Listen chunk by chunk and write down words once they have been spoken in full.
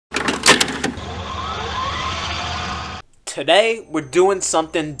Today, we're doing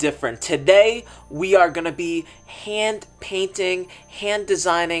something different. Today, we are going to be hand painting, hand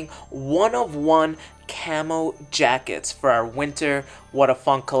designing one-of-one camo jackets for our winter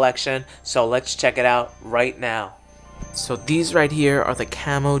WHADAFUNK collection. So let's check it out right now. So these right here are the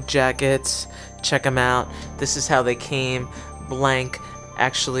camo jackets. Check them out. This is how they came. Blank,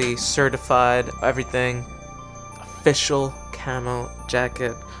 actually certified, everything. Official camo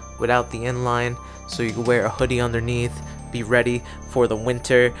jacket without the inline, so you can wear a hoodie underneath, be ready for the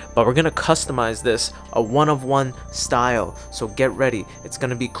winter. But we're gonna customize this a one-of-one style, so get ready. It's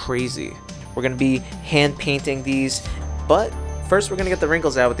gonna be crazy. We're gonna be hand painting these, but first we're gonna get the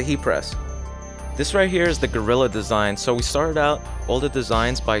wrinkles out with the heat press. This right here is the gorilla design. So we started out all the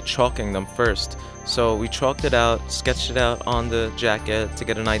designs by chalking them first. So we chalked it out, sketched it out on the jacket to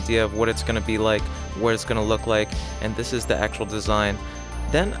get an idea of what it's going to be like, what it's going to look like, and this is the actual design.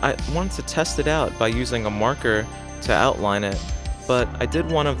 Then I wanted to test it out by using a marker to outline it, but I did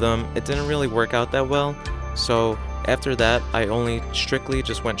one of them. It didn't really work out that well, so after that I only strictly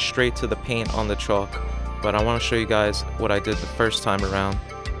just went straight to the paint on the chalk. But I want to show you guys what I did the first time around.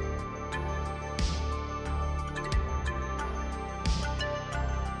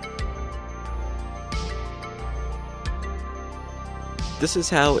 This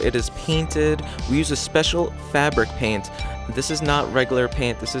is how it is painted. We use a special fabric paint. This is not regular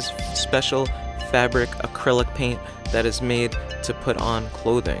paint. This is special fabric acrylic paint that is made to put on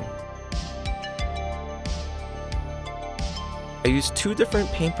clothing. I used two different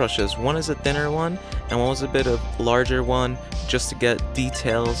paintbrushes. One is a thinner one and one was a bit of larger one, just to get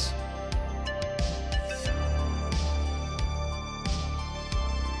details.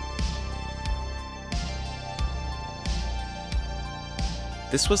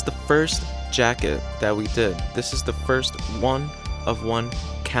 This was the first jacket that we did. This is the first one-of-one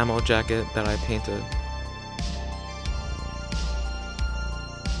camo jacket that I painted.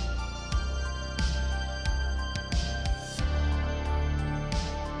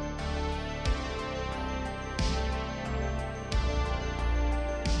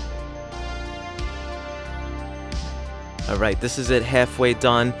 Alright, this is it, halfway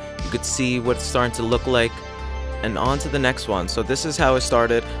done. You could see what it's starting to look like. And on to the next one. So this is how I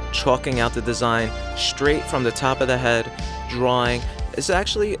started, chalking out the design straight from the top of the head, drawing. It's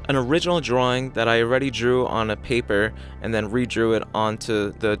actually an original drawing that I already drew on a paper and then redrew it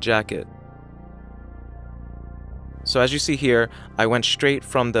onto the jacket. So as you see here, I went straight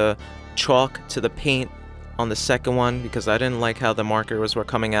from the chalk to the paint on the second one because I didn't like how the markers were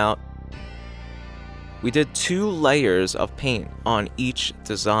coming out. We did 2 layers of paint on each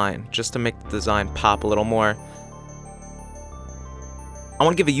design just to make the design pop a little more. I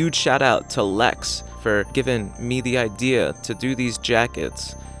want to give a huge shout out to Lex for giving me the idea to do these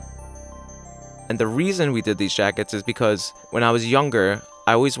jackets. And the reason we did these jackets is because when I was younger,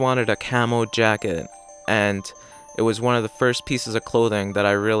 I always wanted a camo jacket, and it was one of the first pieces of clothing that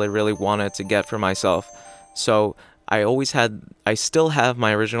I really wanted to get for myself. So I still have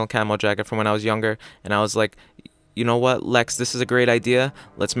my original camo jacket from when I was younger, and I was like, you know what, Lex, this is a great idea.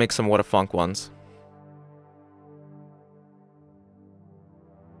 Let's make some WHADAFUNK ones.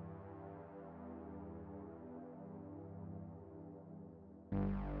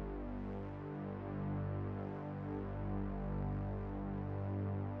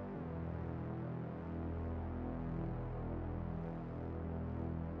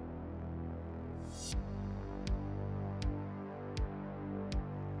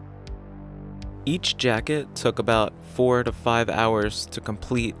 Each jacket took about 4 to 5 hours to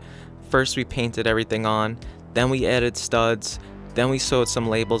complete. First we painted everything on, then we added studs, then we sewed some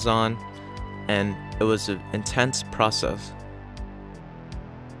labels on, and it was an intense process.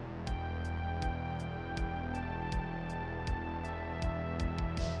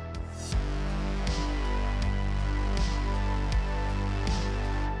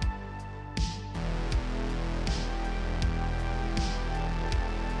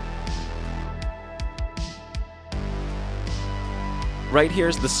 Right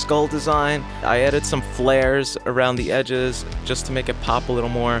here's the skull design. I added some flares around the edges just to make it pop a little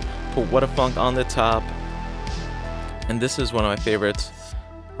more. Put WHADAFUNK on the top. And this is one of my favorites.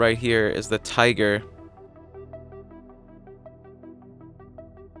 Right here is the tiger.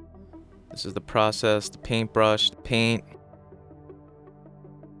 This is the process, the paintbrush, the paint,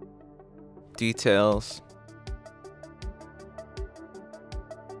 details.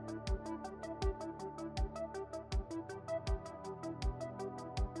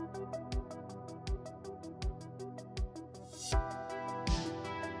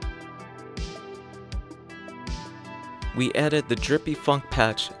 We added the drippy funk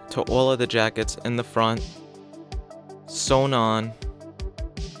patch to all of the jackets in the front. sewn on.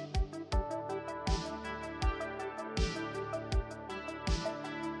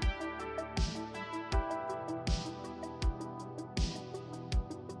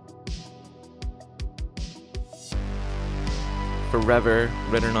 Forever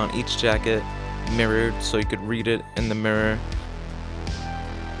written on each jacket, mirrored so you could read it in the mirror.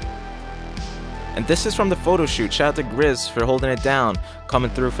 And this is from the photo shoot. Shout out to Grizz for holding it down, coming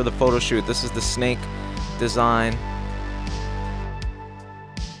through for the photo shoot. This is the snake design.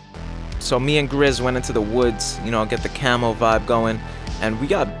 So me and Grizz went into the woods, you know, get the camo vibe going, and we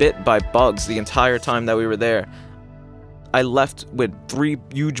got bit by bugs the entire time that we were there. I left with 3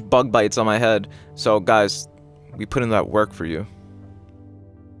 huge bug bites on my head. So guys, we put in that work for you.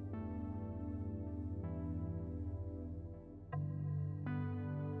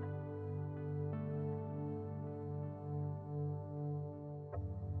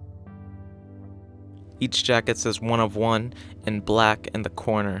 Each jacket says 1 of 1 in black in the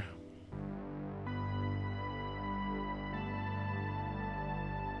corner.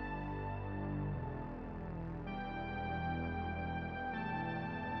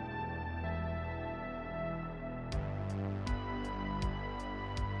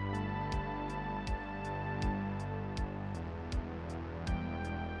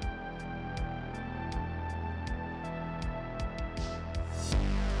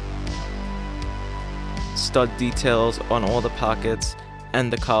 Stud details on all the pockets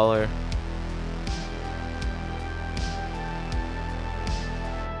and the collar.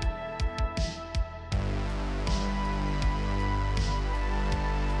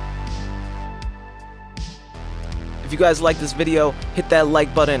 If you guys like this video, hit that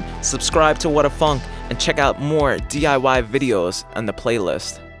like button, subscribe to WHADAFUNK, and check out more DIY videos on the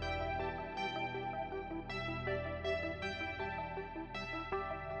playlist.